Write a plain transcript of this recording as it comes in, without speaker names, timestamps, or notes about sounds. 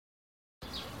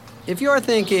If you're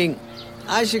thinking,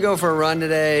 I should go for a run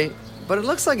today, but it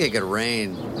looks like it could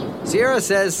rain, Sierra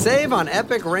says save on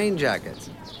epic rain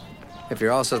jackets. If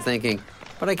you're also thinking,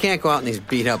 but I can't go out in these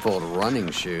beat-up old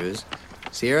running shoes,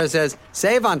 Sierra says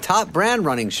save on top brand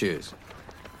running shoes.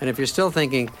 And if you're still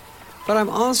thinking, but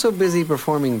I'm also busy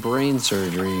performing brain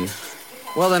surgery,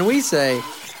 well, then we say,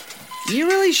 you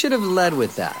really should have led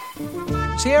with that.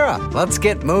 Sierra, let's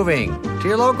get moving to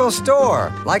your local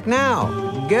store, like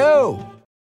now. Go!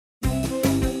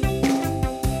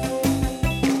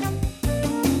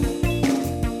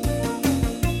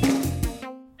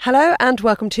 Hello and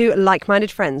welcome to Like-Minded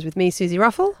Friends with me, Susie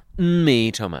Ruffle.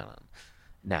 Me, Tom Allen.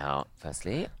 Now,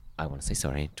 firstly, I want to say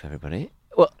sorry to everybody.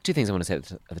 Well, two things I want to say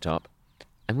at the top.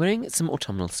 I'm wearing some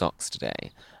autumnal socks today.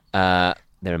 They're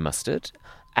a mustard,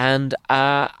 and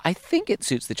I think it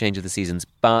suits the change of the seasons,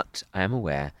 but I am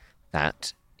aware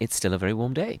that it's still a very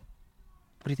warm day.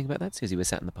 What do you think about that, Susie? We're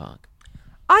sat in the park.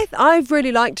 I've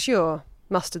really liked your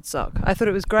mustard sock. I thought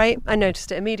it was great. I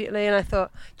noticed it immediately and I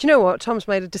thought, do you know what? Tom's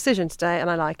made a decision today and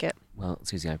I like it. Well,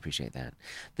 Susie, I appreciate that.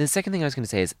 The second thing I was going to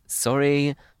say is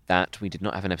sorry that we did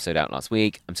not have an episode out last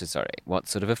week. I'm so sorry. What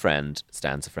sort of a friend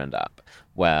stands a friend up?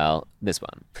 Well, this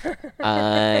one.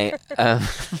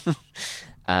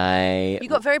 You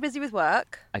got very busy with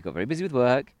work. I got very busy with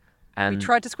work. And we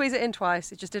tried to squeeze it in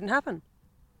twice. It just didn't happen.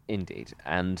 Indeed.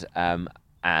 And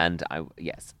I,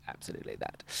 yes, absolutely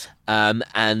that.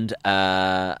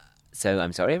 So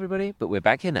I'm sorry, everybody, but we're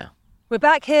back here now. We're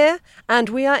back here, and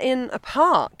we are in a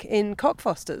park in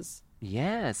Cockfosters.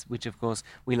 Yes, which of course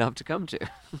we love to come to.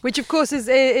 Which of course is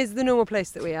the normal place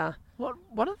that we are.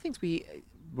 One of the things we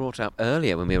brought up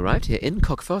earlier when we arrived here in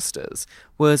Cockfosters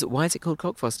was why is it called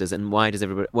Cockfosters, and why does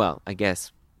everybody? Well, I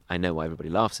guess I know why everybody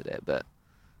laughs at it, but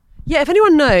yeah, if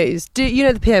anyone knows, do you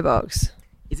know the PO box?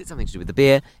 Is it something to do with the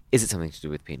beer? Is it something to do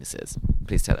with penises?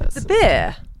 Please tell us. The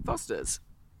beer? Fosters.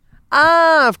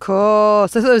 Ah, of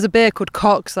course. I thought there was a beer called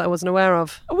Cox that I wasn't aware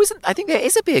of. Oh, I think there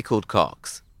is a beer called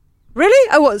Cox. Really?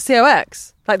 Oh, what,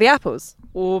 COX? Like the apples?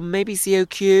 Or maybe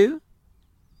COQ?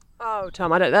 Oh,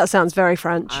 Tom, that sounds very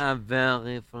French.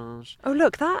 Very French. Oh,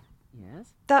 look, that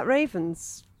Yes?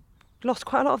 raven's lost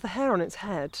quite a lot of the hair on its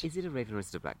head. Is it a raven or is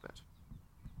it a blackbird?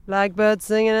 Blackbird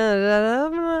singing.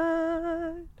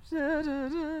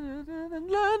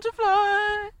 Learn to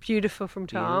fly. Beautiful from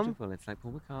Tom. Beautiful. It's like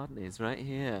Paul McCartney's right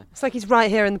here. It's like he's right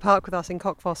here in the park with us in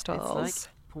Cockfosters. It's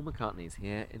like Paul McCartney's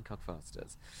here in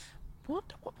Cockfosters.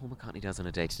 What Paul McCartney does on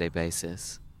a day-to-day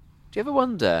basis? Do you ever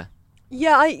wonder?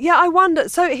 Yeah, I wonder.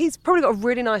 So he's probably got a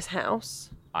really nice house.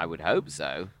 I would hope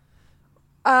so.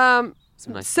 Some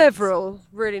nice several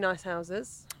really nice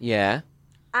houses. Yeah.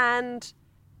 And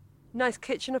nice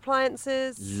kitchen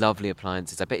appliances. Lovely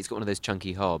appliances. I bet he's got one of those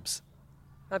chunky hobs.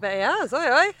 I bet he has.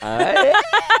 Oi.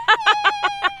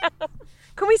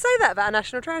 Can we say that about a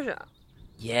national treasure?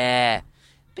 Yeah.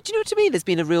 But do you know what I mean? There's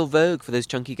been a real vogue for those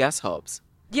chunky gas hobs.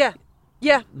 Yeah.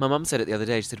 Yeah. My mum said it the other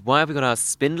day. She said, why have we got our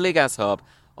spindly gas hob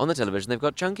on the television? They've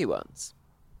got chunky ones.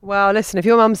 Well, listen, if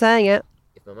your mum's saying it.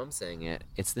 If my mum's saying it,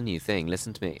 it's the new thing.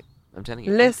 Listen to me. I'm telling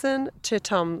you. Listen to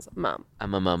Tom's mum.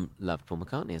 And my mum loved Paul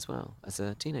McCartney as well as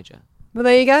a teenager. Well,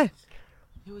 there you go.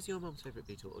 Who was your mum's favourite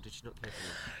Beatle, or did she not care for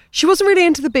them? She wasn't really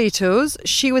into the Beatles.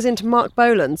 She was into Mark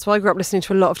Bolan, so I grew up listening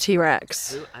to a lot of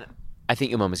T-Rex. I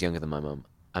think your mum was younger than my mum.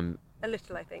 A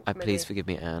little, I think. Please forgive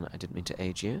me, Anne. I didn't mean to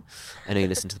age you. I know you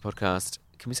listen to the podcast.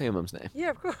 Can we say your mum's name? Yeah,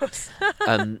 of course.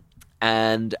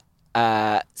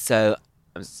 So,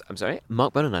 I'm sorry,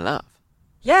 Mark Bolan I love.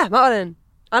 Yeah, Martin.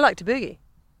 I like to boogie.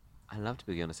 I love to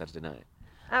boogie on a Saturday night.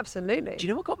 Absolutely. Do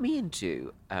you know what got me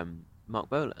into Mark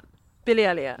Bolan? Billy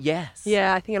Elliot. Yes.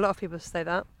 Yeah, I think a lot of people say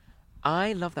that.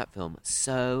 I love that film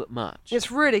so much.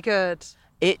 It's really good.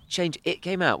 It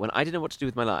came out when I didn't know what to do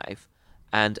with my life,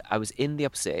 and I was in the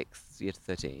upper sixth, year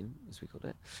 13, as we called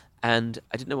it, and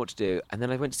I didn't know what to do, and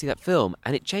then I went to see that film,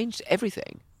 and it changed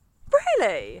everything.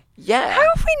 Really? Yeah. How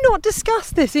have we not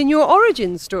discussed this in your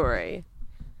origin story?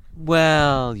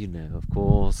 Well, you know, of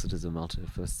course, it is a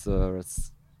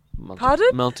multifaceted...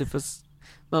 Pardon?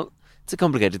 Well, it's a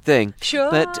complicated thing.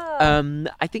 Sure. But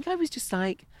I think I was just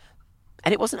like...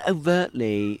 And it wasn't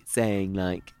overtly saying,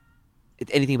 like,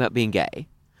 anything about being gay.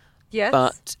 Yes.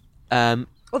 But...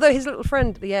 although his little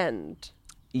friend at the end...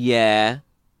 Yeah.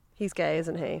 He's gay,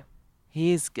 isn't he?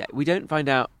 He is gay. We don't find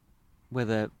out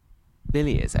whether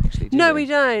Billy is, actually, do No, we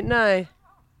don't, no.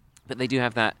 But they do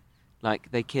have that,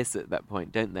 like, they kiss at that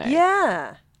point, don't they?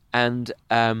 Yeah. And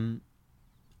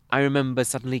I remember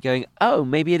suddenly going, oh,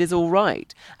 maybe it is all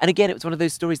right. And again, it was one of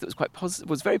those stories that was quite positive,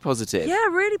 was very positive. Yeah,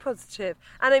 really positive.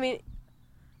 And I mean,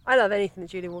 I love anything that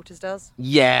Julie Walters does.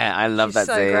 Yeah, I love She's that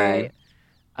so scene. great.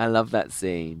 I love that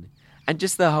scene. And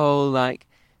just the whole, like,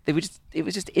 it was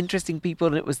just interesting people,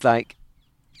 and it was like,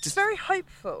 It's very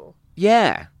hopeful.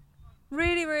 yeah.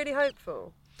 Really, really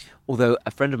hopeful. Although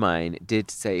a friend of mine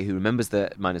did say, who remembers the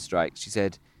miners' strike, she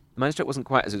said the miners' strike wasn't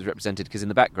quite as it was represented because in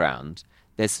the background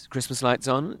there's Christmas lights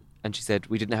on, and she said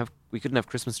we couldn't have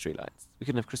Christmas tree lights. We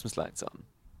couldn't have Christmas lights on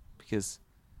because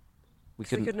we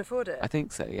couldn't afford it. I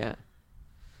think so, yeah.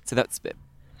 So that's a bit.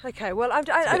 Okay, well, I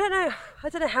don't know. I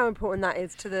don't know how important that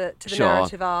is to the Sure,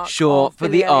 narrative arc. sure. of For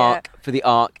Billy the Elliot.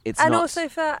 arc, it's and not. also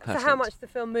for how pertinent. much the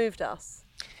film moved us.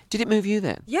 Did it move you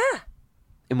then? Yeah.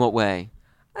 In what way?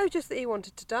 Oh, just that he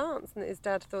wanted to dance, and that his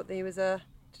dad thought that he was a.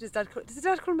 Did his dad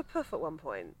call him a puff at one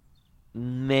point?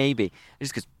 Maybe.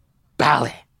 Just because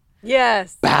ballet.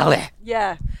 Yes. Ballet.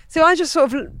 Yeah. So I just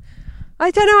sort of,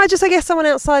 I don't know. I guess someone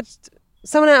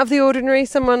out of the ordinary,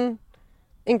 someone,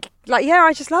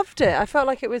 I just loved it. I felt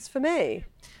like it was for me.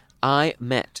 I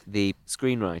met the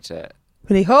screenwriter.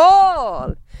 Willie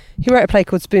Hall. He wrote a play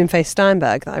called Spoonface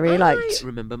Steinberg that I really liked I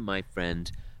remember my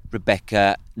friend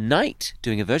Rebecca Knight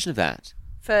doing a version of that.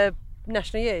 for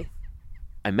National Youth.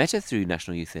 I met her through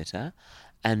National Youth Theatre,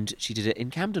 and she did it in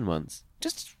Camden once,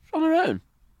 just on her own.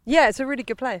 Yeah, it's a really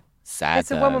good play. Sad. It's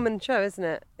a though. one-woman show, isn't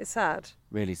it? It's sad.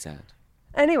 Really sad.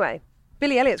 Anyway,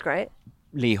 Billy Elliot's great.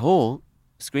 Lee Hall,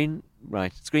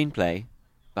 screenplay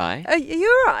by Are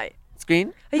you all right?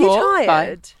 screen. Are you Hall by-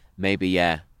 tired? Maybe,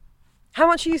 yeah. How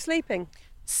much are you sleeping?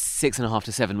 6.5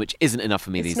 to 7, which isn't enough for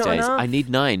me It's these not days. enough. I need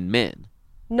 9 min.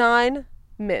 9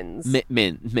 mins.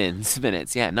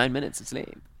 Minutes, yeah, 9 minutes of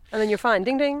sleep. And then you're fine.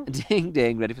 Ding, ding. Ding,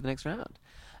 ding, ready for the next round.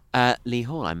 Lee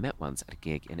Hall, I met once at a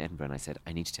gig in Edinburgh, and I said,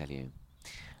 I need to tell you.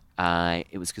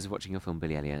 It was because of watching your film,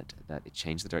 Billy Elliot, that it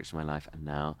changed the direction of my life, and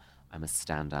now I'm a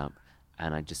stand-up,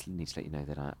 and I just need to let you know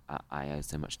that I owe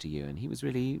so much to you. And he was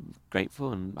really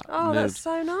grateful and Oh, moved. that's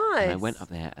so nice. And I went up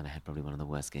there, and I had probably one of the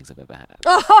worst gigs I've ever had.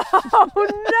 Oh,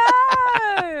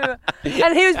 no!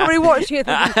 And he was probably watching it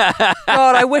thinking,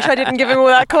 God, I wish I didn't give him all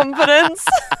that confidence.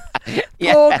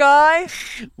 Yeah. Poor guy.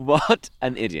 What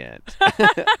an idiot.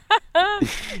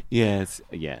 Yes.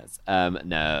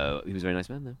 No, he was a very nice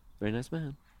man, though. Very nice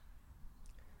man.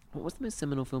 What was the most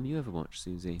seminal film you ever watched,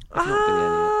 Susie? If not Billy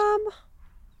Elliot.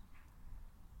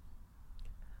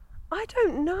 I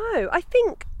don't know. I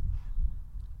think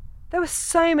there were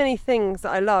so many things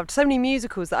that I loved, so many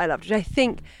musicals that I loved, which I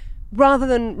think, rather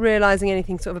than realising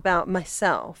anything sort of about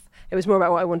myself, it was more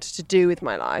about what I wanted to do with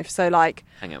my life. So, like,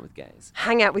 Hang out with gays.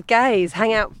 hang out with gays,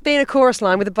 be in a chorus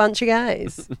line with a bunch of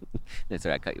gays. No,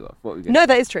 sorry, I cut you off. What were you going No,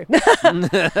 that is true.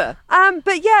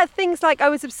 But yeah, things like I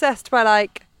was obsessed by,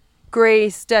 like,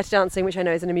 Grease, Dirty Dancing, which I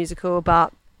know isn't a musical,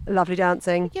 but lovely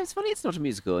dancing. Yeah, it's funny it's not a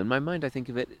musical. In my mind, I think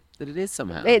of it that it is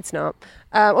somehow. It's not.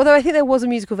 Although I think there was a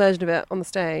musical version of it on the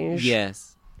stage.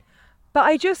 Yes.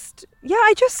 But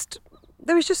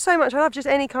there was just so much I loved. Just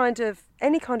any kind of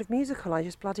musical I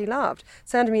just bloody loved.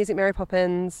 Sound of Music, Mary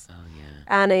Poppins, Oh, yeah.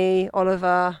 Annie,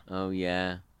 Oliver. Oh,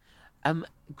 yeah.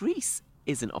 Grease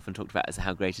isn't often talked about as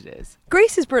how great it is.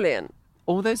 Grease is brilliant.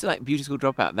 All those, like, Beauty School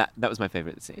Dropout, that was my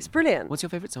favourite scene. It's brilliant. What's your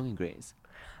favourite song in Grease?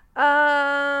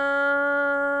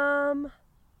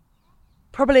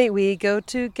 Probably We Go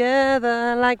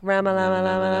Together like Rama Lama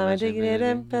Lama Lama Diggity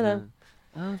Dum Ba-dum.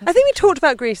 Oh, I think we talked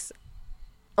about Grease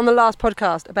on the last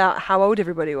podcast about how old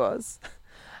everybody was.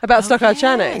 About Stockard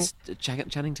Channing.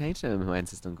 Channing Tatum, who I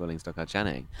insist on calling Stockard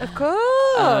Channing. Of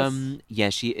course. Yeah,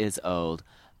 she is old.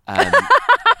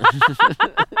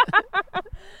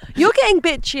 You're getting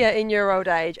bitchier in your old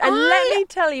age. And let me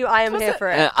tell you, I am here for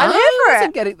it. I'm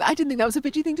here for it. I didn't think that was a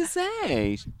bitchy thing to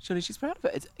say. Surely she's proud of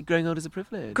it. Growing old is a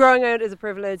privilege. Growing old is a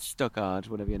privilege. Stockard,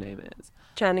 whatever your name is.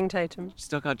 Channing Tatum.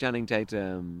 Stockard Channing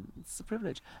Tatum. It's a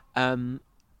privilege.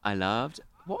 I loved...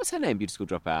 What was her name? Beauty School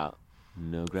Dropout.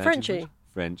 No graduate.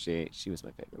 Frenchie. She was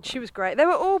my favourite one. She was great. They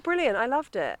were all brilliant. I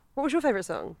loved it. What was your favourite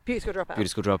song? Beauty School Dropout. Beauty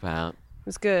School Dropout. It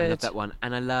was good. I loved that one.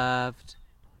 And I loved...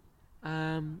 what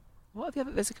are the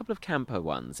other... There's a couple of camper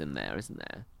ones in there, isn't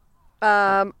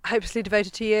there? Hopelessly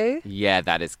Devoted to You. Yeah,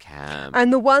 that is camp.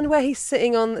 And the one where he's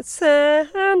sitting on the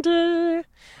Sandy,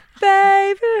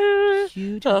 baby.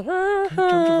 Huge John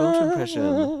Travolta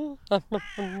impression.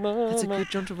 That's a good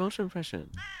John Travolta impression.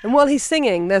 And while he's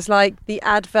singing, there's like the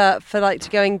advert for like to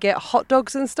go and get hot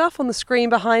dogs and stuff on the screen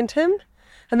behind him.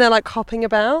 And they're like hopping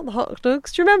about, the hot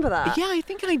dogs. Do you remember that? Yeah, I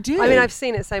think I do. I mean, I've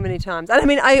seen it so many times. And I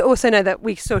mean, I also know that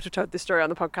we sort of told this story on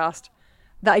the podcast,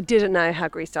 that I didn't know how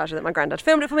Grease started, that my granddad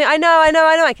filmed it for me. I know.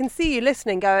 I can see you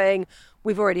listening going,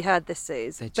 we've already heard this,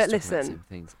 Suze. They're just But talking about the listen, same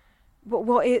things.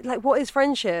 what is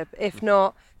friendship if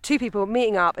not two people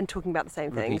meeting up and talking about the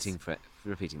same Repeating things?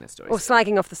 repeating their stories. Or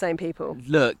slagging off the same people.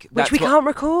 Look, Which that's we what can't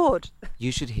record.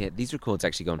 you should hear. These records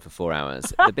actually go on for 4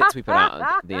 hours. The bits we put out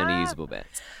are the only usable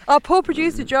bits. Our poor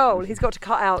producer Joel, he's got to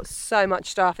cut out so much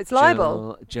stuff. It's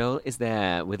libel. Joel is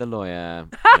there with a lawyer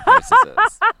and a pair of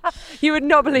scissors. You would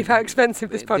not believe how expensive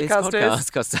this podcast is. This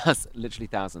podcast costs us literally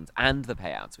thousands, and the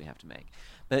payouts we have to make.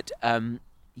 But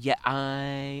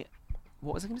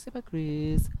what was I going to say about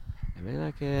Grease? I really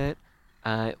like it.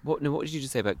 What did you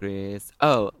just say about Grease?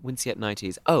 Oh, Wincy at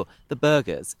 90s. Oh, the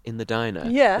burgers in the diner.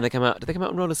 Yeah. And do they come out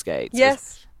on roller skates?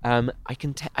 Yes. I've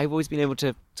always been able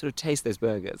to sort of taste those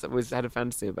burgers. I've always had a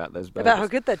fantasy about those burgers. About how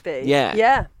good they'd be. Yeah.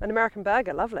 Yeah. An American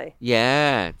burger. Lovely.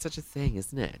 Yeah. It's such a thing,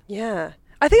 isn't it? Yeah.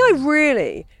 I think I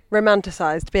really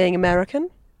romanticised being American.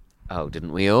 Oh,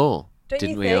 didn't we all? Don't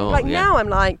didn't you we think? all? Like Yeah. now I'm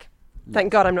like,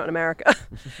 thank God I'm not in America.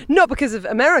 Not because of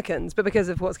Americans, but because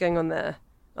of what's going on there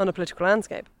on the political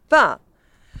landscape. But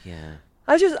Yeah.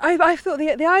 I thought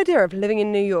the idea of living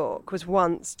in New York was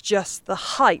once just the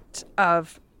height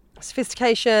of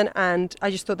sophistication, and I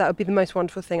just thought that would be the most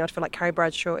wonderful thing. I'd feel like Carrie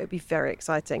Bradshaw. It'd be very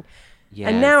exciting. Yes.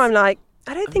 And now I'm like,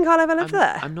 I don't think I'll ever live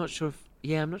there. I'm not sure if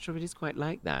it is quite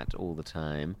like that all the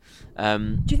time. Do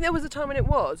you think there was a time when it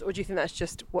was, or do you think that's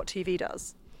just what TV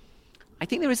does? I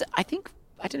think there is. I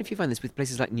don't know if you find this with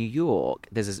places like New York.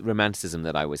 There's this romanticism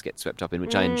that I always get swept up in,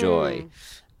 which I enjoy,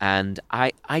 and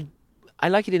I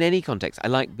like it in any context. I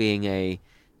like being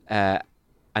an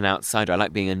outsider. I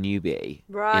like being a newbie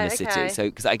in Right, a city. okay. So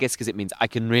because it means I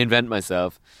can reinvent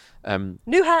myself.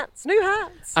 New hats.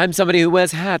 I'm somebody who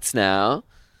wears hats now.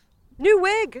 New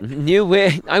wig. New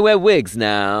wig. I wear wigs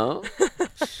now.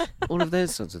 All of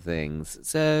those sorts of things.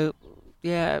 So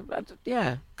yeah.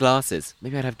 Glasses.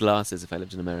 Maybe I'd have glasses if I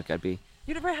lived in America. You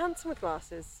look very handsome with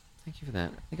glasses. Thank you for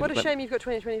that. What a shame you've got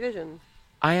 20/20 vision.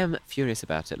 I am furious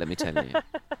about it, let me tell you.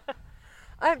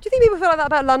 Do you think people feel like that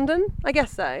about London? I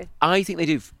guess so. I think they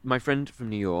do. My friend from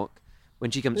New York, when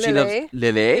she comes, she Lily. loves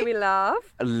Lily. Who we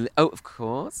love. Oh, of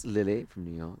course, Lily from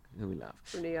New York, who we love.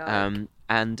 From New York.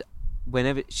 And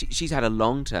whenever she's had a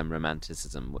long-term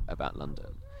romanticism about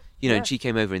London, Yeah. and she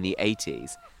came over in the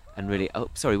 80s and really. Oh,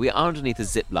 sorry, we are underneath a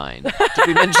zip line. Did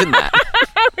we mention that?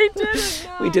 We didn't.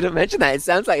 No. We didn't mention that. It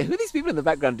sounds like who are these people in the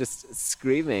background just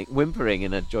screaming, whimpering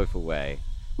in a joyful way.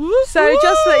 So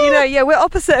just so that you know, we're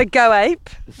opposite a Go Ape,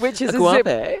 which is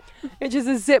A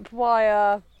a zip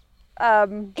wire, a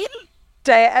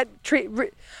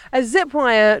zip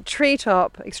wire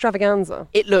treetop extravaganza.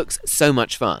 It looks so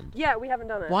much fun. Yeah, we haven't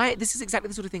done it. Why? This is exactly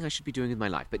the sort of thing I should be doing with my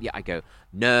life. But yeah, I go,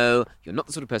 no, you're not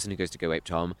the sort of person who goes to Go Ape,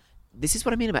 Tom. This is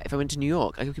what I mean about if I went to New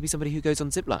York, I could be somebody who goes on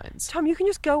zip lines. Tom, you can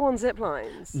just go on zip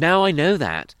lines. Now I know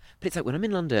that. But it's like when I'm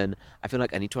in London, I feel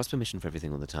like I need to ask permission for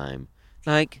everything all the time.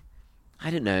 Like, I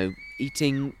don't know,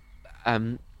 eating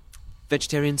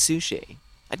vegetarian sushi.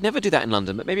 I'd never do that in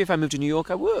London, but maybe if I moved to New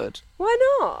York, I would. Why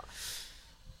not?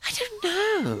 I don't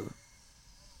know.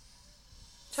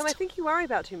 Tom, I think you worry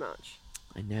about too much.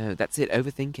 I know, that's it,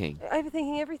 overthinking.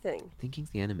 Overthinking everything. Thinking's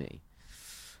the enemy.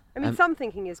 I mean, some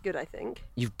thinking is good, I think.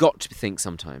 You've got to think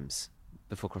sometimes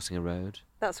before crossing a road.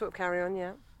 That sort of carry on,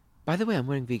 yeah. By the way, I'm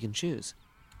wearing vegan shoes.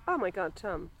 Oh my God,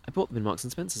 Tom. I bought them in Marks &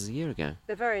 Spencer's a year ago.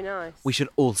 They're very nice. We should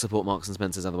all support Marks &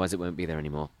 Spencer's, otherwise it won't be there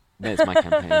anymore. There's my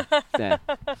campaign. There.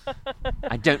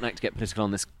 I don't like to get political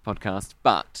on this podcast,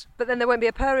 but... But then there won't be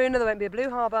a Peruna, there won't be a Blue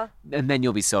Harbour. And then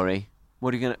you'll be sorry.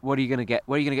 What are you gonna get?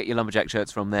 Where are you gonna get your lumberjack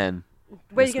shirts from then?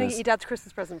 Where are you going to listeners? get your dad's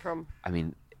Christmas present from? I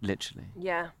mean, literally.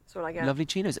 Yeah, that's what I get. Lovely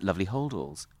chinos, lovely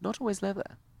holdalls. Not always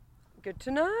leather. Good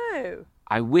to know.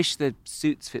 I wish the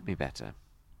suits fit me better.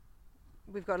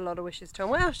 We've got a lot of wishes, Tom.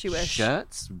 What else do you wish?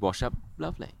 Shirts, wash up,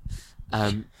 lovely.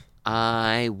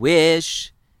 I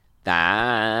wish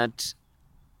that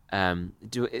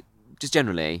do it just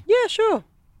generally. Yeah, sure.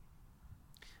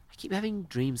 I keep having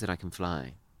dreams that I can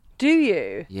fly. Do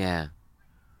you? Yeah.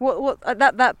 What?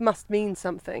 That must mean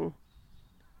something.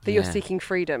 That you're Yeah. seeking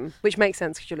freedom, which makes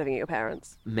sense because you're living at your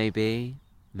parents'. Maybe.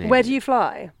 Where do you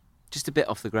fly? Just a bit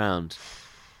off the ground,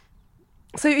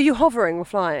 So are you hovering or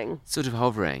flying? sort of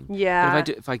hovering. Yeah. But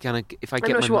if I I'm get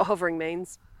not my sure what hovering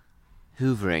means.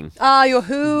 hoovering. Ah, you're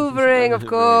hoovering, of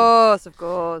course, of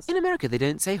course. In America, they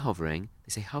don't say hovering;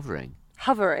 they say hovering.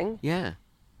 Hovering? Yeah.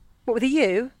 What, with a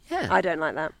U? Yeah. I don't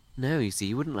like that. No, you see,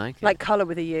 you wouldn't like it. Like colour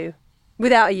with a U.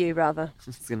 Without a U, rather. I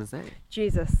was gonna say.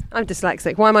 Jesus. I'm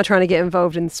dyslexic. Why am I trying to get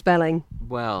involved in spelling?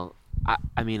 Well,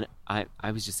 I mean, I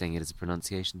was just saying it as a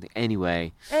pronunciation thing.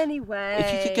 Anyway, Anyway.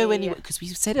 if you could go anywhere, because we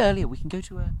said earlier we can go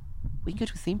to a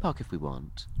theme park if we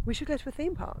want. We should go to a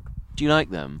theme park. Do you like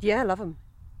them? Yeah, I love them.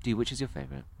 Do you? Which is your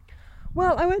favourite?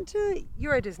 Well, I went to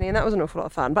Euro Disney and that was an awful lot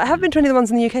of fun. But I haven't been to any of the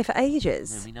ones in the UK for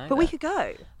ages. No, me neither. But we could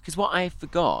go. Because what I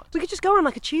forgot... We could just go on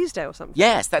like a Tuesday or something.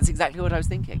 Yes, that's exactly what I was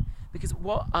thinking. Because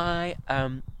what I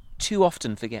too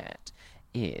often forget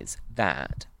is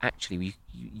that actually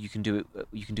you can do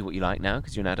what you like now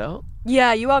because you're an adult.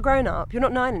 Yeah, you are grown up. You're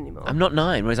not 9 anymore. I'm not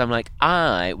 9, whereas I'm like,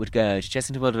 I would go to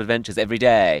Chessington World of Adventures every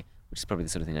day, which is probably the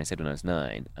sort of thing I said when I was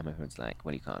 9. And my parents were like,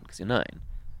 well, you can't because you're 9.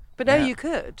 But now Yeah. you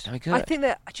could. Now I could. I think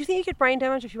that. Do you think you get brain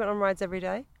damage if you went on rides every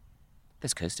day?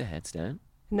 There's coaster heads, don't?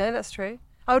 No, that's true.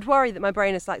 I would worry that my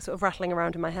brain is like sort of rattling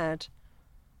around in my head.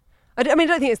 I don't think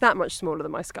it's that much smaller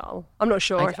than my skull. I'm not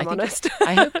sure if I'm honest.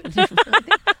 I hope,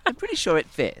 I'm pretty sure it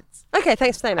fits. Okay,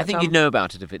 thanks for saying that. I think Tom. you'd know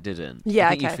about it if it didn't. Yeah, I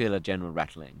think okay. you'd feel a general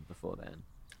rattling before then.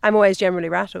 I'm always generally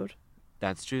rattled.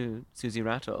 That's true. Susie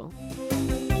Rattle.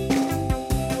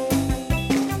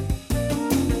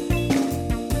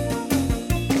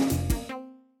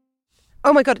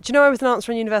 Oh my god! Do you know I was an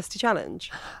answer on University Challenge?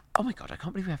 Oh my God, I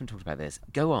can't believe we haven't talked about this.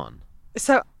 Go on.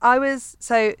 So I was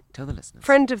Tell the listeners.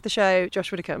 friend of the show,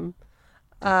 Josh Widdicombe,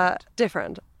 dear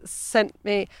friend, sent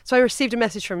me. So I received a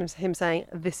message from him saying,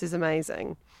 "This is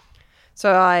amazing."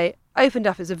 So I opened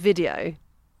up as a video,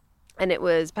 and it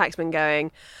was Paxman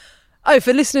going, "Oh,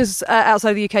 for listeners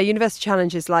outside the UK, University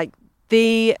Challenge is like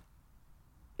the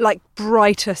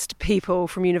brightest people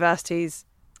from universities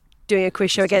doing a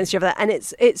quiz show against each other, and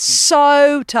it's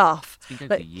so tough. It's been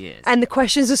going for years. And the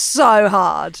questions are so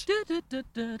hard."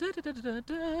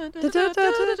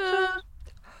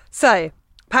 So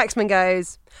Paxman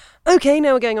goes, "Okay,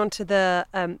 now we're going on to the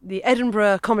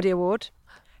Edinburgh Comedy Award.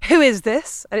 Who is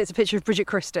this?" And it's a picture of Bridget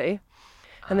Christie.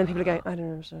 And then people are going, I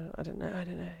don't know.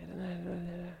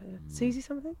 Susie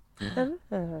something? Oh,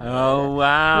 And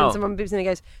wow. then someone beeps in and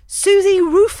goes, Susie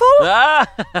Ruffle?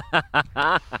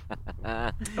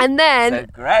 And then So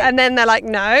great. and then they're like,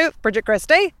 no, Bridget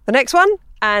Christie. The next one,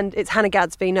 and it's Hannah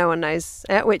Gadsby. No one knows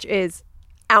it, which is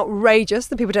outrageous.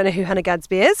 The people don't know who Hannah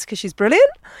Gadsby is because she's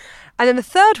brilliant. And then the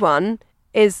third one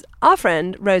is our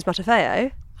friend Rose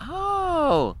Matafeo.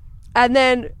 Oh. And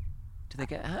then Do they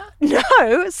get her?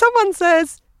 no, someone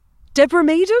says Deborah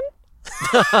Meaden.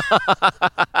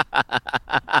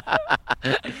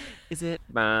 Is it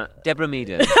Deborah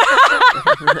Meaden?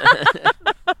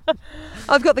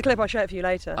 I've got the clip. I'll show it for you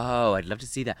later. Oh, I'd love to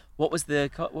see that. What was the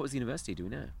university? Do we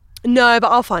know? No, but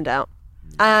I'll find out,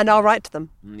 and I'll write to them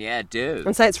Yeah, do.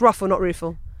 and say it's Ruffle, not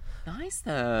Ruffle. Nice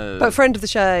though. But a friend of the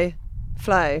show,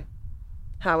 Flo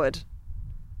Howard,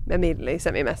 immediately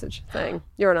sent me a message saying,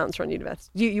 "You're an answer on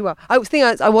University." You are. I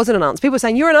wasn't an answer. People were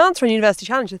saying you're an answer on University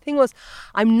Challenge. The thing was,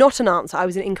 I'm not an answer. I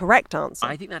was an incorrect answer.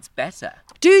 I think that's better.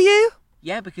 Do you?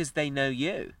 Yeah, because they know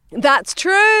you. That's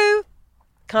true.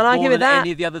 Can't argue More with than that.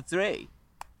 any of the other three.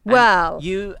 And Well,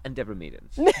 you and Deborah Meaden.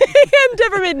 and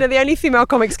Deborah Meaden are the only female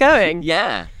comics going.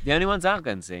 Yeah, the only ones I'll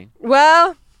go and see.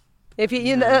 Well, if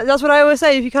you know, that's what I always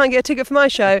say. If you can't get a ticket for my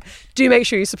show, do make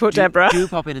sure you support Deborah. Do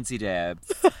pop in and see Deb.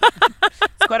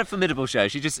 It's quite a formidable show.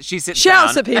 She sits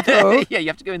Shouts down. at people. Yeah, you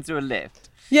have to go in through a lift.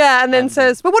 Yeah, and then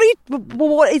says, "But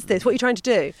what is this? What are you trying to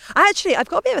do?" I've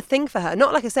got a bit of a thing for her,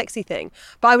 not like a sexy thing,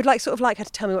 but I would like her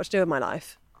to tell me what to do with my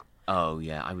life. Oh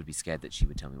yeah, I would be scared that she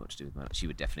would tell me what to do with my life. She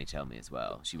would definitely tell me as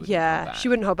well. She would. Yeah, she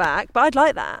wouldn't hold back, but I'd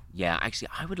like that. Yeah, actually,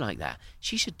 I would like that.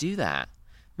 She should do that.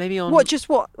 Maybe on What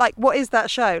is that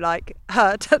show? Like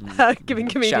her giving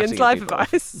comedians shouting at life people.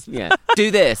 advice. Yeah,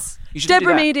 do this. You should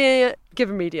Deborah do that.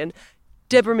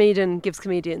 Deborah Meaden gives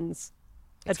comedians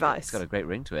advice. It's got a great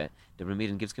ring to it. Deborah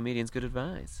Meaden gives comedians good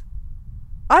advice.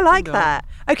 I like Bingo. that.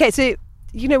 Okay, so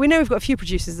we know we've got a few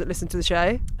producers that listen to the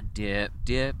show. Dear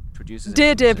producers. and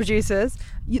Dear producers,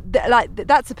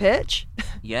 that's a pitch.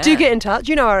 Yeah. Do get in touch.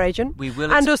 You know our agent. We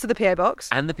will and also the PO box.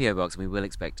 And the PO box, we will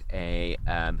expect a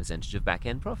percentage of back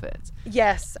end profits.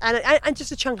 Yes, and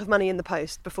just a chunk of money in the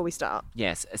post before we start.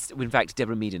 Yes, in fact,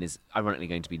 Deborah Meaden is ironically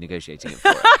going to be negotiating it for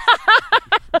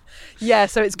us. Yeah,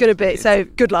 so it's going to be. So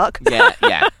good luck.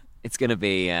 Yeah. It's going to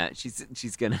be.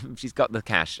 She's got the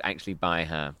cash actually by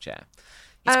her chair.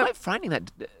 It's quite frightening,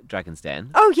 that Dragon's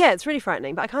Den. Oh yeah, it's really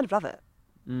frightening, but I kind of love it.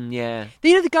 Yeah.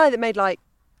 You know the guy that made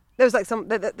there's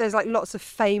lots of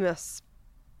famous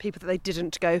people that they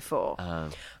didn't go for,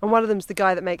 and one of them's the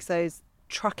guy that makes those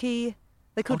trucky.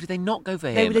 They Oh, called. did they not go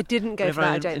for They him? didn't go for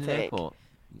that. I don't in the think. airport?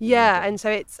 Yeah, and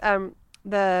so it's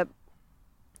the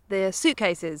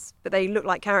suitcases, but they look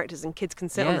like characters and kids can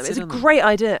sit on them. sit It's a on them. great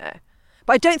idea,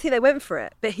 but I don't think they went for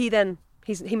it. But he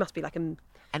must be like a.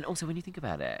 And also, when you think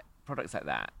about it, products like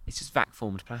that, it's just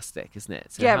vac-formed plastic, isn't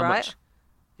it? So Yeah, how right. much?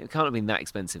 It can't have been that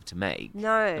expensive to make.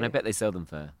 No. And I bet they sell them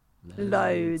for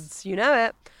Loads, you know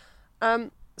it.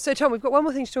 So, Tom, we've got one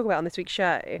more thing to talk about on this week's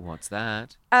show. What's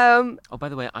that? Um, Oh, by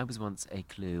the way, I was once a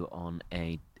clue on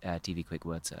a TV quick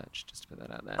word search, just to put that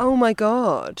out there. oh my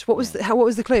God. What was what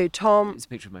was the clue? Tom, It's a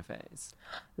picture of my face.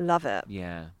 love it.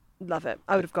 Yeah. Love it.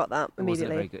 I would have got that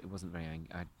immediately. It wasn't very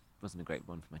I wasn't a great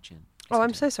one for my chin. Oh,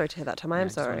 I'm so sorry to hear that, Tom. I am I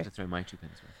just wanted sorry. to throw my 2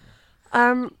 pence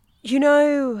worth. You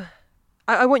know,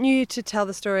 I want you to tell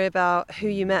the story about who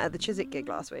you met at the Chiswick gig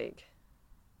last week.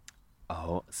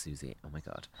 Oh, Susie. Oh, my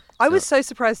God. I was so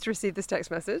surprised to receive this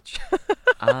text message.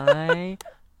 I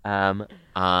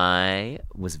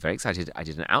was very excited. I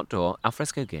did an outdoor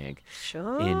alfresco gig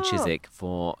Sure. in Chiswick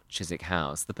for Chiswick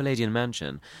House, the Palladian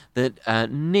mansion that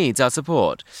needs our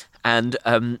support. And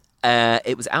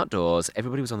it was outdoors.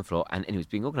 Everybody was on the floor, and it was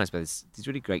being organised by these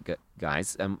really great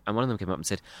guys. And one of them came up and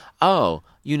said, "Oh,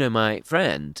 you know my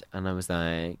friend?" And I was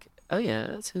like, "Oh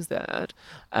yes, who's that?"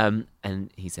 And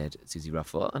he said, "Susie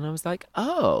Ruffle," and I was like,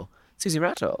 "Oh." Susie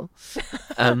Rattle.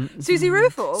 Susie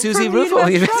Ruffle? Susie from the Ruffle,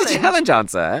 University University Challenge. Challenge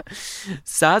answer.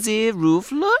 Susie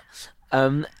Ruffle.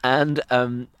 And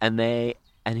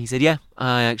he said, yeah,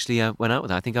 I actually went out with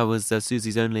her. I think I was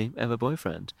Susie's only ever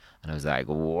boyfriend. And I was like,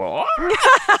 what?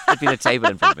 There'd been a table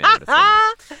in front of me. I would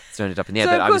have thrown it up in the air.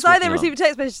 So, but of I was course, I then walking along. received a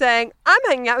text message saying, I'm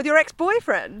hanging out with your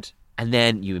ex-boyfriend. And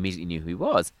then you immediately knew who he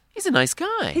was. He's a nice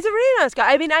guy. He's a really nice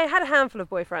guy. I mean, I had a handful of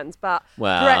boyfriends, but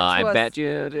well, Brett I was, bet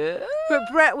you did. But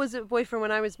Brett was a boyfriend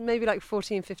when I was maybe like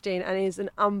 14, 15, and he's an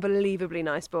unbelievably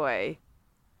nice boy.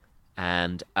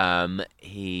 And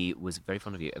he was very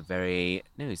fond of you. He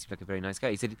seemed like a very nice guy.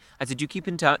 I said, you keep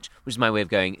in touch, which is my way of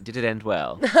going, did it end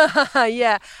well?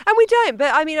 Yeah, and we don't.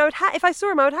 But I mean, I would if I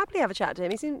saw him, I would happily have a chat to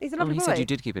him. He's a lovely He boy. said you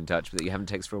did keep in touch, but that you haven't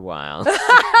texted for a while.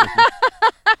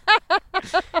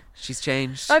 She's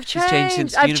changed. I've She's changed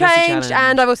since I've University changed,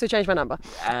 Challenge. and I've also changed my number.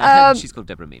 She's called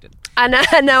Deborah Meaden. And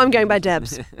now I'm going by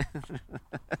Debs.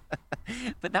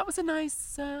 But that was a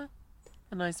nice. Well,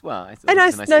 I thought A it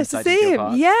nice- was nice to insight see into your him,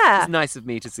 part. yeah. It was nice of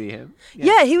me to see him.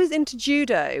 Yeah, he was into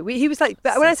judo. He was like,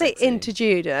 when I say sexy. into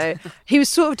judo, he was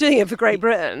sort of doing it for Great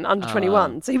Britain, under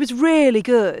 21. So he was really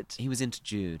good. He was into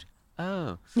Jude.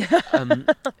 Oh,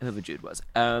 whoever Jude was.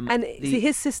 And see,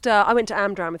 his sister, I went to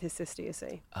Amdram with his sister, you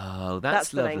see, Oh, That's that's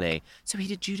the link. lovely. So he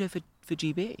did judo for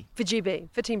GB. for GB,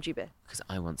 for Team GB. Because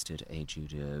I once did a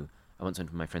judo. I once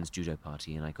went to my friend's judo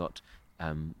party, and I got to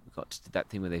that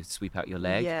thing where they sweep out your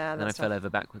leg. Yeah, and then I that's fell tough. over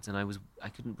backwards, and I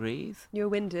couldn't breathe. You were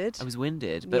winded. I was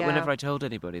winded, but Yeah. whenever I told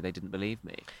anybody, they didn't believe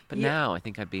me. But Yeah. now I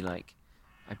think I'd be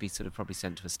sort of probably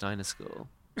sent to a Steiner school.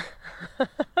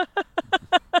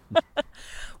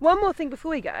 One more thing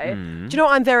before we go. Hmm. Do you know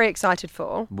what I'm very excited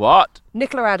for? What?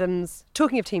 Nicola Adams,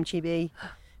 talking of Team GB,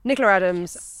 Nicola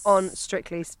Adams on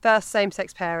Strictly's first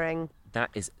same-sex pairing. That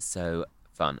is so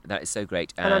fun. That is so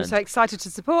great. And I'm so excited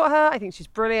to support her. I think she's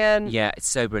brilliant. Yeah, it's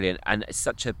so brilliant, and it's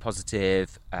such a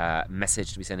positive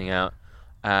message to be sending out.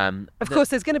 Of course,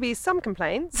 there's going to be some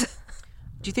complaints.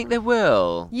 Do you think there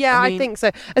will? Yeah, I mean, think so.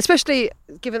 Especially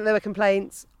given there were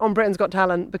complaints on Britain's Got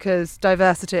Talent because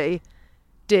Diversity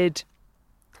did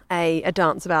a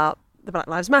dance about the Black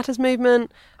Lives Matters movement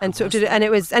and sort of did it, and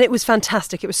it was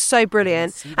fantastic. It was so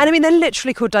brilliant. see And that. I mean, they're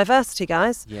literally called Diversity,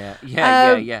 guys. Yeah.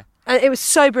 And it was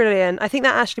so brilliant. I think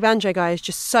that Ashley Banjo guy is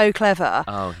just so clever.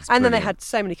 Oh, he's and then they brilliant. had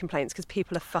so many complaints because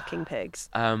people are fucking pigs.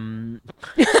 Well,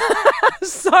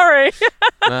 Sorry.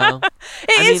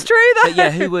 It is true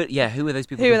though. But yeah, who were those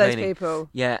people? Who are those complaining? people?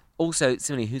 Yeah. Also,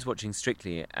 similarly, who's watching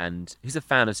Strictly and who's a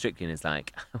fan of Strictly and is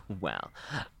like, well,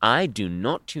 I do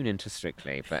not tune into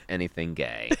Strictly for anything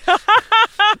gay.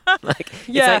 It's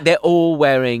Yeah. like they're all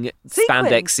wearing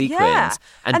spandex Sequins, sequins yeah.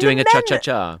 and, And doing the a men-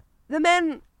 cha-cha-cha. The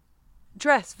men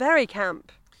dress very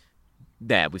camp.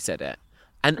 There, we said it.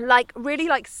 And Like really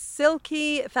like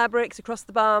silky fabrics across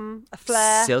the bum, a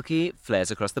flare. Silky Flares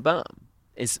Across the Bum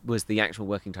was the actual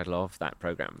working title of that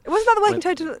programme. Wasn't that the working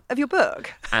title of your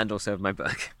book? And also of my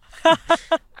book.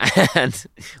 And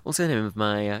also the name of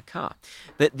my car.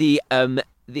 But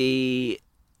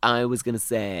I was going to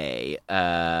say,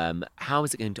 how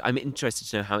is it going to? I'm interested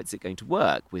to know how is it going to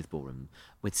work with ballroom,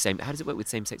 how does it work with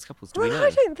same-sex couples? Do we know? I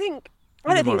don't think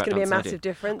You know it's more going to be a about dance than I do. massive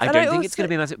difference. I And don't think it's going to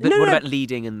be a massive. But No, what no. about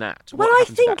leading and that? Well, What I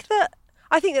happens to think that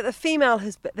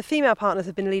the the female partners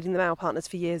have been leading the male partners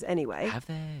for years anyway. Have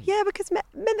they? Yeah, because men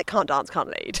that can't dance can't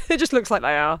lead. It just looks like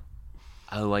they are.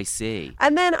 Oh, I see.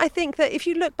 And then I think that if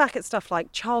you look back at stuff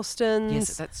like Charleston's,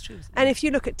 Yes, that's true. isn't and it? if you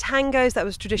look at tangos, that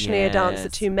was traditionally a dance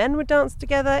that Yes. two men would dance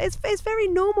together. It's very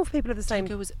normal for people of the same.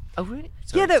 Tango was. Oh, really?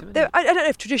 Yeah, Sorry, I don't know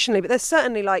if traditionally, but there's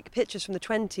certainly like pictures from the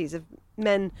 20s of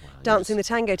men dancing the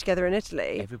tango together in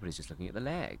Italy. Everybody's just looking at the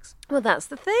legs. Well, that's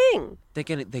the thing.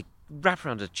 They wrap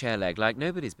around a chair leg like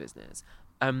nobody's business.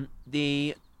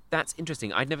 That's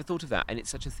interesting. I'd never thought of that. And it's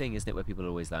such a thing, isn't it, where people are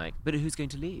always like, but who's going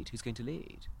to lead? Who's going to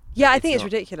lead? Yeah, I think it's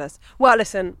not- ridiculous. Well,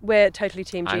 listen, we're totally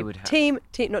Team G. I would Not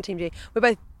Team G. We're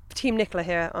both Team Nicola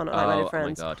here on Like-Minded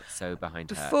Friends. Oh my God, so behind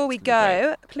her. Before we It's gonna be great.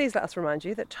 go, please let us remind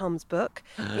you that Tom's book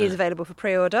is available for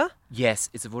pre-order. Yes,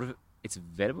 it's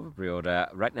available for pre-order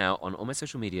right now on all my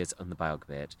social medias on the Biog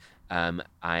bit.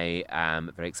 I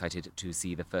am very excited to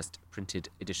see the first printed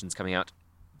editions coming out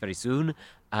very soon.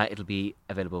 It'll be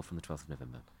available from the 12th of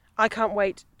November. I can't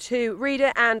wait to read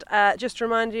it. And just to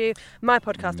remind you, my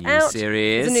podcast New out.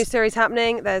 series. There's a new series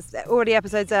happening. There's already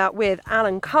episodes out with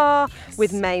Alan Carr,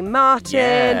 with Mae Martin,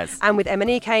 Yes. and with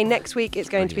Emanike. Next week, it's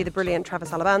going to be the brilliant Travis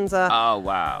Alabanza. Oh,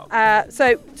 wow.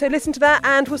 So listen to that,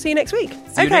 and we'll see you next week.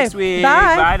 See you next week.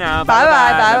 Bye. Bye now. Bye bye.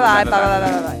 Bye-bye. Bye bye. Bye-bye.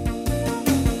 Bye bye. Bye bye.